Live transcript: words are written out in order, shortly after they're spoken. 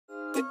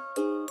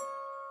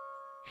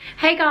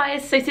Hey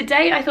guys, so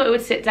today I thought I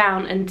would sit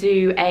down and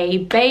do a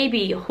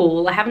baby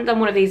haul. I haven't done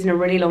one of these in a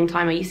really long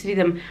time. I used to do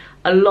them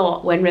a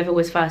lot when River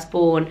was first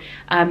born,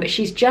 but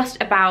she's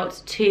just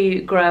about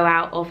to grow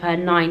out of her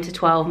 9 to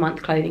 12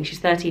 month clothing. She's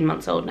 13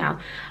 months old now,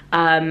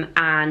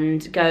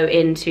 and go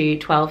into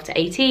 12 to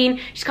 18.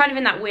 She's kind of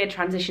in that weird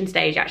transition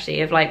stage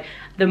actually of like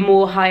the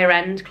more higher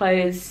end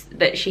clothes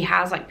that she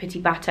has, like Petit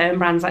Bateau and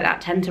brands like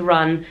that, tend to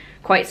run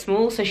quite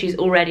small, so she's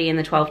already in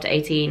the 12 to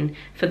 18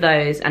 for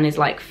those and is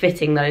like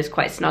fitting those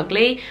quite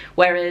snugly,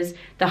 whereas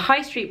the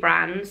high street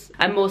brands,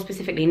 and more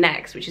specifically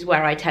Next, which is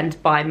where I tend to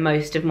buy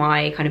most of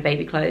my kind of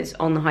baby clothes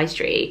on the high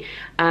street,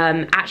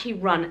 actually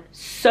run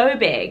so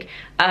big.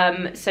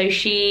 So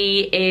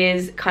she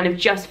is kind of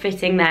just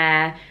fitting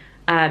there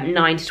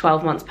 9 to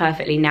 12 months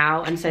perfectly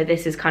now, and so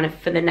this is kind of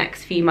for the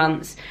next few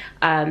months.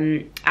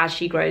 As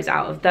she grows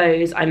out of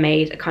those, I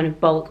made a kind of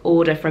bulk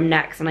order from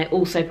Next, and I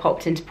also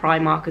popped into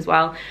Primark as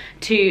well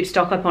to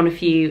stock up on a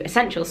few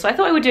essentials. So I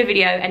thought I would do a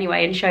video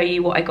anyway and show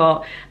you what I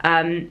got.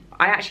 I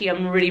actually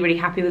am really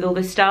happy with all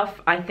this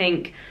stuff. I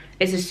think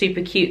it's a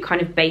super cute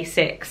kind of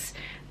basis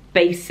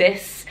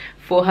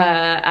for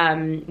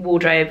her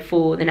wardrobe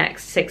for the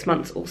next 6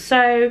 months or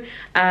so,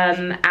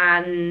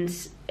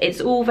 and it's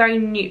all very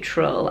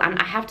neutral, and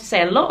I have to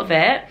say a lot of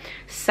it,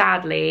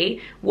 sadly,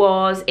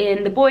 was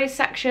in the boys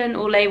section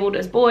or labelled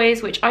as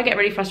boys, which I get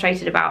really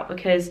frustrated about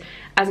because,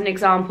 as an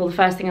example, the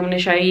first thing I'm going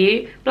to show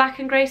you, black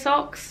and grey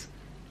socks.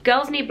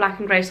 Girls need black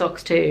and grey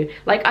socks too.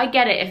 Like, I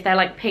get it if they're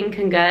like pink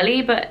and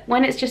girly, but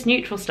when it's just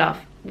neutral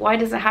stuff, why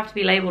does it have to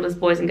be labelled as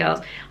boys and girls?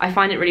 I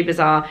find it really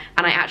bizarre,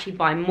 and I actually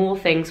buy more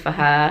things for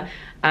her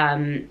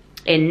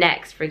in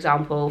Next, for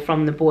example,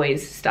 from the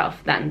boys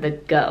stuff than the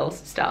girls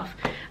stuff,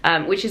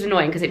 which is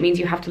annoying because it means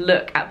you have to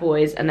look at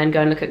boys and then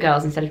go and look at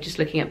girls instead of just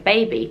looking at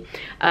baby.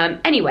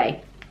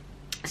 Anyway,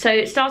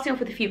 so starting off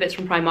with a few bits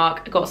from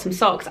Primark, I got some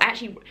socks.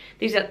 Actually,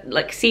 these are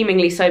like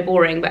seemingly so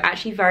boring, but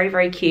actually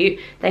very cute.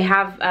 They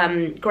have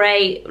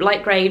grey,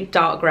 light grey,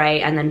 dark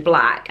grey, and then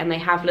black, and they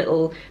have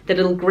the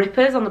little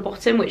grippers on the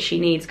bottom, which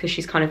she needs because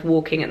she's kind of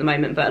walking at the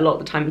moment, but a lot of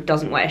the time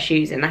doesn't wear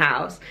shoes in the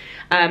house.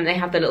 They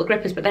have the little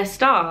grippers, but they're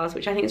stars,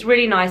 which I think is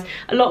really nice.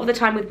 A lot of the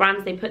time with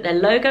brands, they put their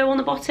logo on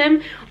the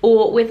bottom,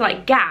 or with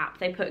like Gap,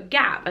 they put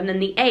Gap and then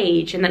the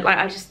age, and then like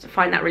I just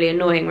find that really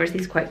annoying, whereas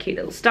these are quite cute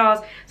little stars.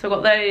 So I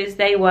got those.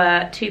 They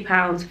were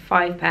 £2 for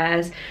 5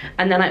 pairs.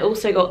 And then I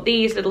also got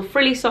these little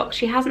frilly socks.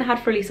 She hasn't had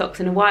frilly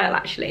socks in a while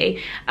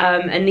actually,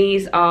 and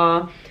these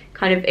are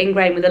kind of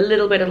ingrained with a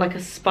little bit of like a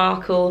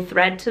sparkle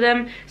thread to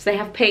them. So they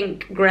have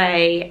pink,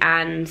 grey,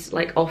 and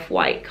like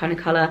off-white kind of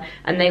colour,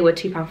 and they were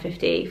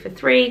 £2.50 for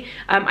 3.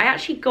 I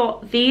actually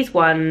got these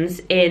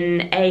ones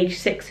in age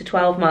 6 to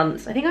 12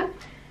 months. I think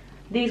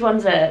these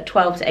ones are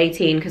 12 to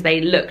 18 because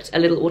they looked a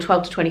little, or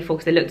 12 to 24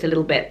 because they looked a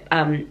little bit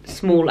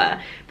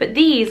smaller. But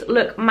these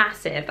look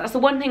massive. That's the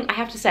one thing I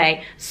have to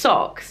say,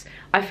 socks.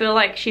 I feel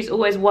like she's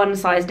always one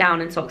size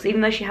down in socks,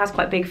 even though she has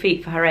quite big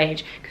feet for her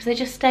age, because they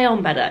just stay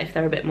on better if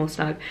they're a bit more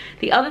snug.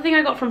 The other thing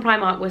I got from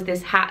Primark was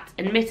this hat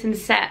and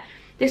mittens set.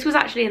 This was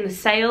actually in the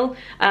sale,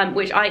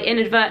 which I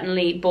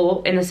inadvertently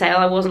bought in the sale.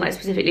 I wasn't like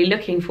specifically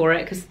looking for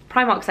it because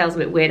Primark sale's a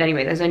bit weird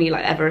anyway. There's only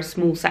like ever a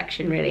small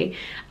section really.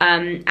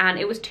 And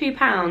it was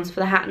 £2 for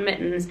the hat and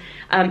mittens.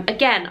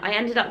 Again, I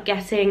ended up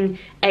getting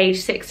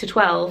age 6 to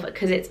 12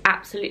 because it's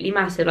absolutely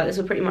massive. Like, this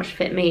will pretty much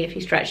fit me if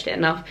you stretched it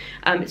enough.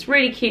 It's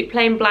really cute,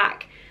 plain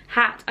black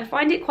hat. I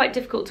find it quite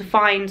difficult to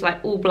find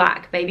like all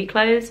black baby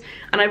clothes,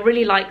 and I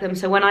really like them.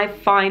 So when I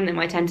find them,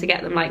 I tend to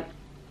get them. Like,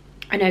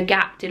 I know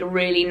Gap did a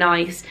really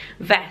nice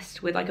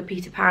vest with like a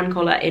Peter Pan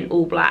collar in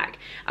all black,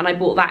 and I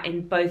bought that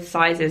in both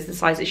sizes, the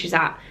size that she's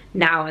at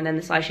now and then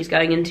the size she's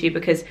going into,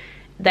 because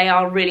they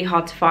are really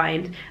hard to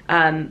find.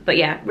 But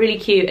yeah, really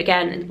cute,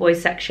 again, in the boys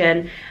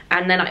section.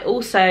 And then I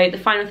also, the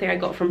final thing I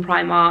got from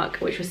Primark,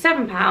 which was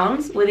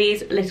 £7, were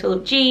these little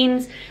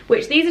jeans,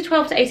 which these are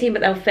 12 to 18,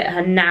 but they'll fit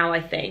her now,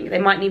 I think. They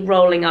might need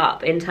rolling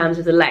up in terms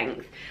of the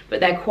length, but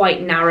they're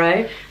quite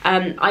narrow.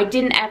 I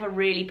didn't ever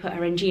really put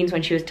her in jeans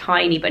when she was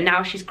tiny, but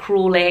now she's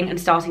crawling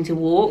and starting to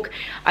walk,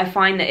 I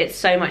find that it's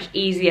so much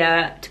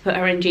easier to put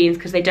her in jeans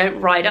because they don't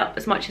ride up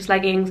as much as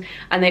leggings,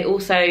 and they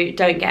also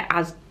don't get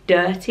as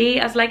dirty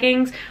as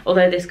leggings,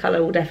 although this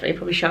colour will definitely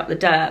probably show up the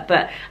dirt,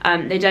 but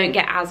they don't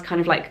get as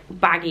kind of like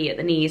baggy at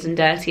the knees and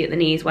dirty at the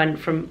knees when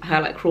from her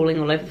like crawling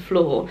all over the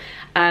floor.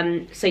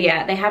 So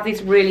yeah, they have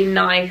these really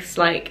nice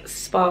like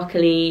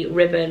sparkly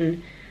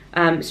ribbon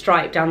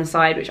stripe down the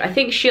side, which I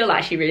think she'll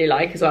actually really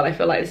like as well. I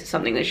feel like this is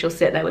something that she'll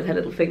sit there with her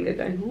little finger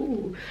going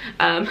ooh,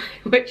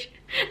 which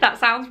that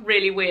sounds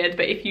really weird,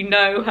 but if you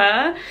know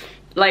her,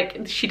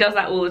 like, she does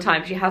that all the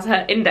time. She has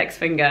her index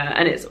finger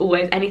and it's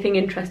always anything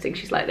interesting,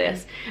 she's like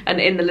this. And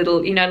in the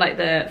little, you know, like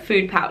the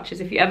food pouches,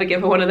 if you ever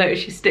give her one of those,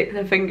 she sticks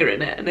her finger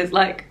in it and is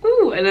like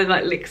ooh, and then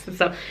like licks the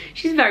stuff.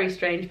 She's very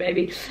strange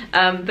baby,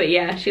 but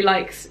yeah, she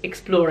likes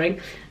exploring,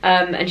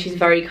 and she's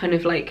very kind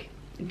of like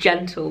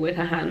gentle with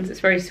her hands. It's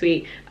very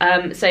sweet.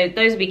 So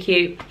those would be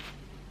cute.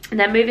 And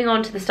then moving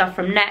on to the stuff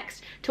from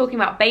Next. talking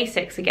about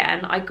basics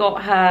again, I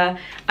got her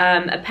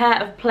a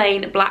pair of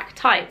plain black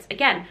tights.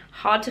 Again,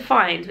 hard to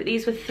find, but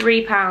these were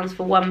 £3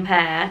 for one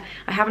pair.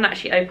 I haven't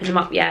actually opened them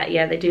up yet.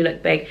 Yeah, they do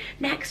look big.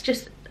 Next,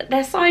 just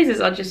their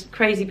sizes are just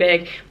crazy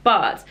big,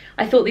 but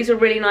I thought these were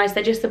really nice.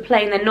 They're just the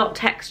plain, they're not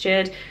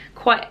textured.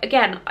 Quite,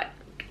 again,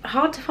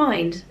 hard to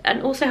find,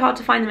 and also hard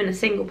to find them in a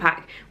single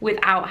pack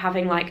without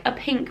having like a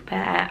pink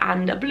pair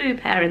and a blue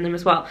pair in them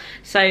as well.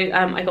 So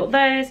I got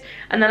those,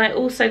 and then I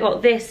also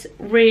got this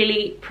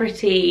really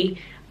pretty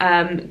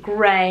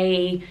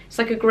grey, it's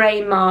like a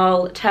grey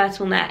marl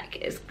turtleneck,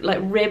 it's like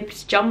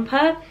ribbed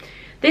jumper.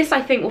 This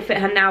I think will fit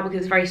her now because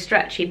it's very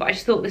stretchy, but I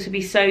just thought this would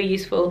be so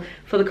useful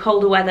for the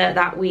colder weather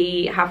that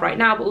we have right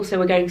now, but also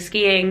we're going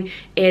skiing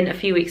in a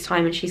few weeks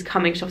time and she's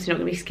coming. She's obviously not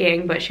going to be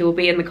skiing, but she will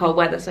be in the cold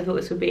weather, so I thought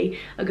this would be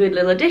a good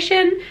little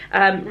addition.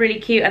 Really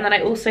cute. And then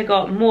I also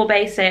got more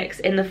basics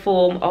in the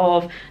form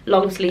of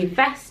long sleeve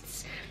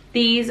vests.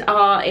 These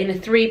are in a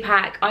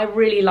 3-pack. I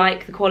really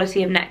like the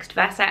quality of Next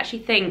vests. I actually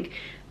think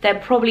they're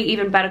probably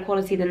even better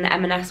quality than the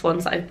M&S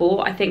ones that I've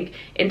bought. I think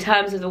in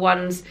terms of the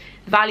ones,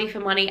 value for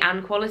money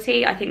and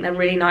quality, I think they're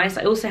really nice.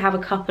 I also have a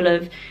couple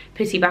of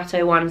Petit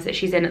Bateau ones that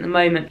she's in at the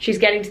moment. She's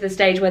getting to the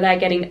stage where they're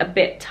getting a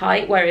bit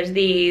tight, whereas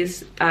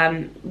these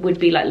would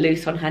be like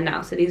loose on her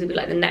now. So these would be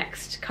like the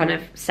next kind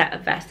of set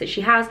of vests that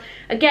she has.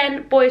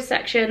 Again, boys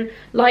section,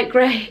 light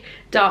grey,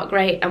 dark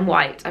grey and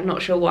white. I'm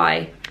not sure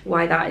why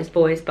that is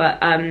boys, but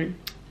I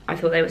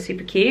thought they were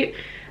super cute.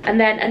 And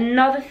then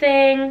another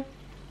thing,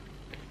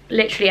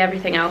 literally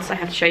everything else I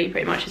have to show you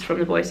pretty much is from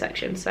the boys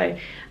section, so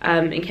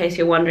in case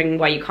you're wondering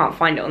why you can't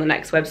find it on the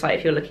Next website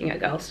if you're looking at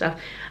girl stuff.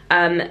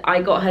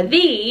 I got her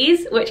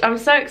these, which I'm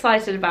so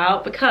excited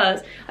about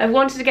because I've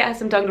wanted to get her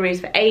some dungarees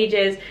for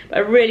ages, but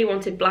I really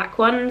wanted black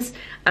ones,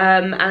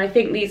 and I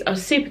think these are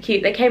super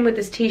cute. They came with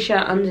this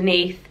t-shirt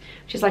underneath,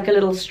 which is like a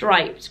little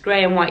striped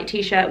grey and white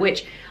t-shirt,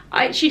 which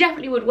she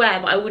definitely would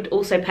wear, but I would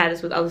also pair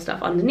this with other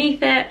stuff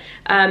underneath it.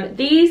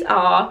 These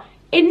are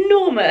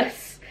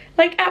enormous.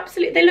 Like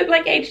absolutely, they look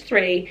like age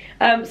 3,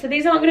 so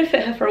these aren't going to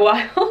fit her for a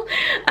while.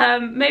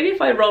 Maybe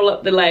if I roll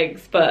up the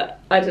legs, but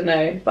I don't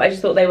know. But I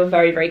just thought they were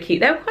very, very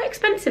cute. They were quite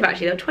expensive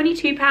actually. They were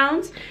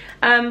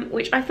 £22,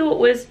 which I thought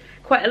was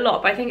quite a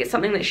lot, but I think it's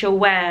something that she'll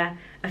wear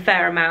a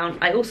fair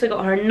amount. I also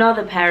got her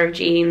another pair of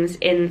jeans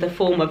in the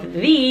form of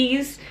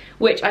these,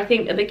 which I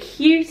think are the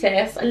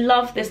cutest. I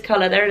love this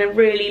colour. They're in a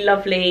really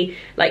lovely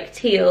like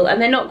teal, and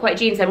they're not quite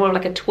jeans, they're more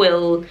like a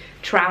twill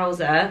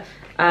trouser.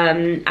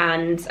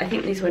 And I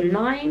think these were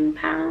 £9,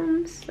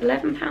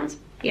 £11,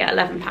 yeah,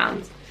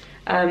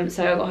 £11.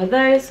 So I got her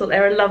those, thought they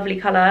were a lovely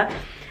colour.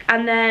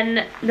 And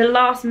then the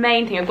last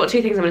main thing, I've got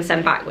 2 things I'm going to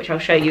send back, which I'll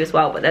show you as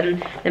well, but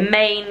then the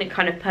main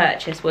kind of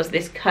purchase was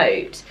this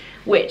coat,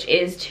 which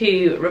is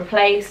to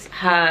replace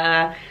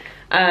her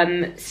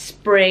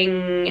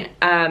spring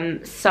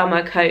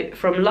summer coat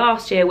from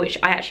last year, which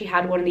I actually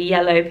had one of the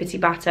yellow Petit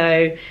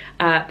Bateau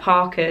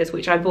parkas,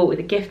 which I bought with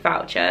a gift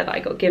voucher that I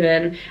got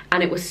given,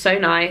 and it was so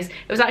nice.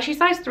 It was actually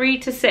size 3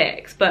 to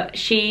 6, but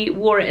she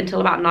wore it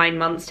until about 9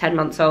 months, 10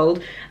 months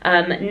old.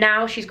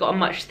 Now she's got a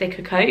much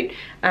thicker coat,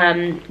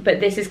 but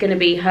this is going to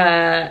be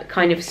her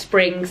kind of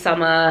spring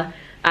summer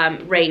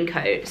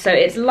raincoat. So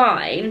it's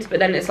lined, but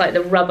then it's like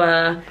the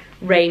rubber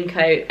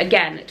raincoat.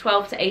 Again,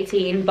 12 to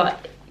 18,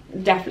 but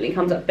definitely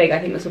comes up big. I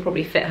think this will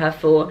probably fit her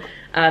for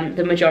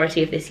the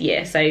majority of this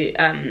year. So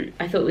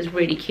I thought it was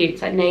really cute.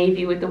 It's like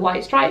navy with the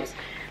white stripes.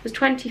 It was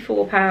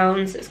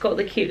 £24. It's got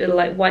the cute little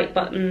like white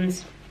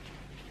buttons.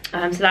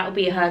 So that will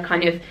be her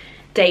kind of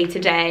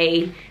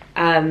day-to-day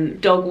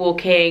dog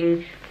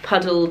walking,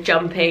 puddle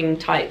jumping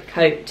type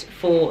coat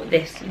for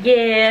this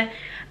year.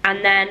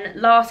 And then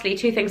lastly,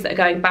 2 things that are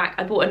going back.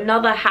 I bought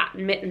another hat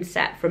and mitten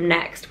set from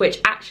Next,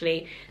 which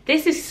actually,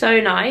 this is so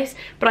nice,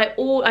 but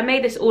I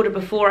made this order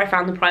before I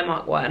found the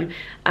Primark one,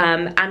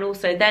 and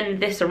also then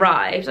this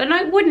arrived. And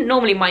I wouldn't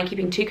normally mind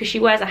keeping 2 because she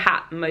wears a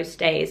hat most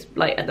days,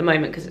 like at the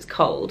moment because it's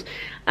cold.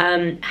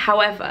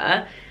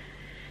 However,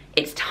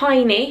 it's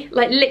tiny,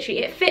 like literally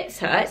it fits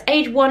her. It's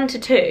age 1 to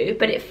 2,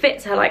 but it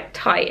fits her like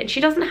tight, and she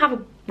doesn't have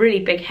a really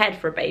big head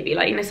for a baby.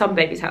 Like, you know, some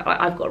babies have, like,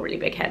 I've got a really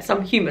big head.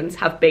 Some humans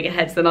have bigger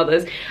heads than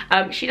others.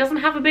 She doesn't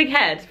have a big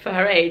head for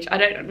her age. I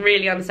don't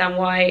really understand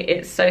why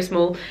it's so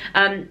small.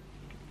 And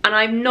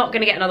I'm not going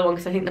to get another one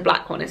because I think the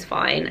black one is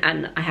fine.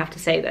 And I have to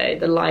say though,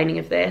 the lining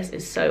of this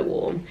is so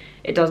warm.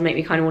 It does make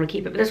me kind of want to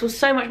keep it. But this was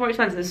so much more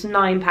expensive. This was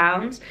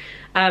 £9.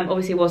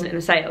 Obviously it wasn't in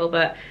the sale,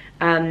 but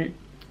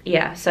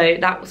yeah, so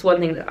that was one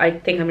thing that I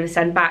think I'm going to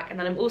send back. And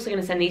then I'm also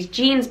going to send these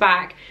jeans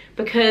back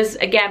because,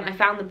 again, I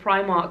found the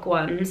Primark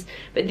ones,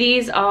 but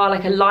these are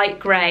like a light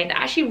grey. They're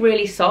actually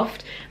really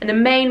soft, and the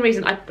main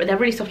reason, they're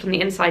really soft on the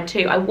inside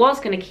too. I was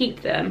going to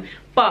keep them,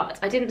 but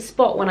I didn't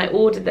spot when I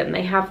ordered them.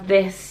 They have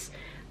this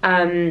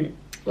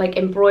like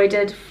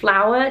embroidered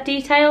flower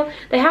detail.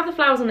 They have the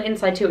flowers on the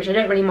inside too, which I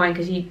don't really mind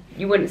because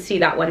you wouldn't see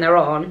that when they're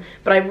on,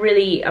 but I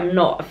really am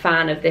not a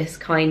fan of this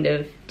kind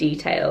of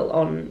detail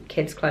on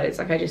kids' clothes.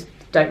 Like, I just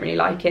don't really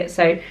like it.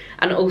 So,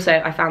 and also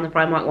I found the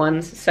Primark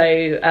ones, so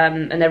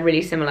and they're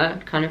really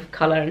similar kind of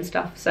colour and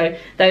stuff, so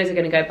those are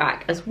going to go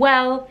back as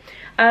well.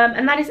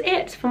 And that is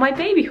it for my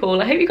baby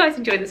haul. I hope you guys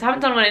enjoyed this. I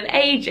haven't done one in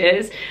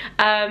ages,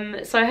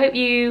 so I hope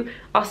you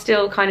are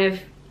still kind of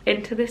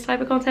into this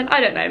type of content.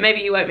 I don't know, maybe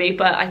you won't be,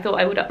 but I thought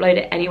I would upload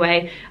it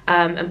anyway,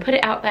 and put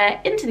it out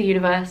there into the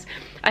universe.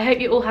 I hope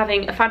you're all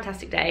having a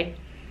fantastic day,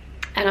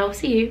 and I will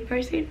see you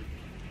very soon.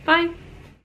 Bye.